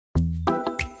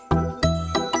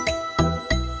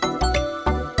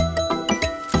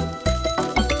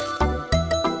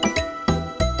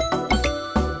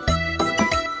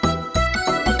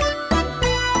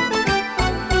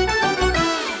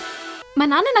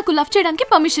నాకు లవ్ చేయడానికి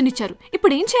పర్మిషన్ ఇచ్చారు.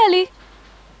 ఇప్పుడు ఏం చేయాలి?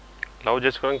 లవ్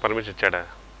చేసుకోవడానికి పర్మిషన్ ఇచ్చాడా?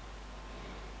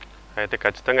 అయితే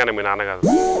ఖచ్చితంగానే మీ నాన్న కాదు.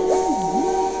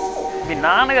 మీ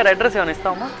నాన్నగారు అడ్రస్ ఏమైనా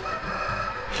ఇస్తామా?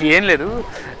 ఏం లేదు,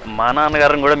 మా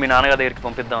నాన్నగారిని కూడా మీ నాన్నగారి దగ్గరికి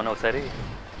పంపిద్దామని ఒకసారి.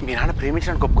 మీ నాన్న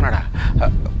ప్రేమించడానికి ఒప్పుకున్నాడా?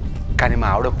 కానీ మా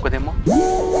ఆవిడ ఒప్పుకోదేమో.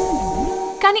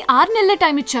 కానీ 6 నెలల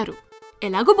టైం ఇచ్చారు.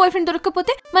 ఎలాగో బాయ్ ఫ్రెండ్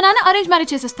దొరకకపోతే మా నాన్న అరేంజ్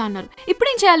మ్యారేజ్ చేసేస్తా అన్నారు.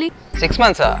 ఇప్పుడేం చేయాలి? 6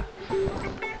 months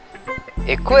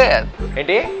ఎక్కువే.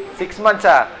 ఏంటి 6 months?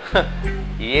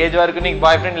 ఈ ఏజ్ వరకు నీకు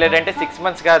బాయ్ ఫ్రెండ్ లేదంటే 6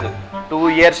 months కాదు, 2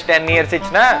 years 10 years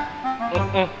ఇచ్చినా.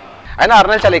 అయినా 6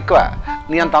 నెలలు చాలా ఎక్కువ.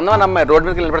 నీ అంత అందమైన అమ్మాయి రోడ్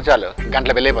మీదకి వెళ్ళినప్పుడు చాలు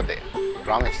గంటల వెళ్ళిపోతాయి.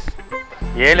 ప్రామిస్.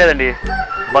 ఏం లేదండి,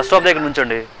 బస్ స్టాప్ దగ్గర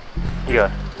నుంచండి, ఇక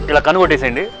ఇలా కన్ను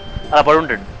కొట్టేసేయండి, అలా పడి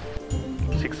ఉంటాడు.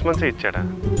 6 months ఇచ్చాడా?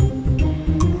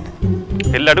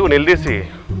 వెళ్ళి అడుగు, నిలదీసి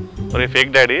మరి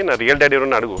ఫేక్ డాడీ నా రియల్ డాడీ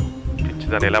ఎవరన్నా అడుగు.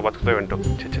 దాన్ని ఎలా బతుకుతావు ఏంటో.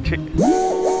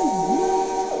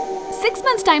 6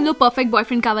 months టైంలో పర్ఫెక్ట్ బాయ్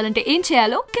ఫ్రెండ్ కావాలంటే ఏం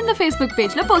చేయాలో కింద ఫేస్బుక్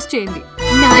పేజ్ లో పోస్ట్ చేయండి.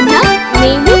 నాన్న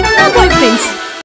నేను నా బాయ్ ఫ్రెండ్స్.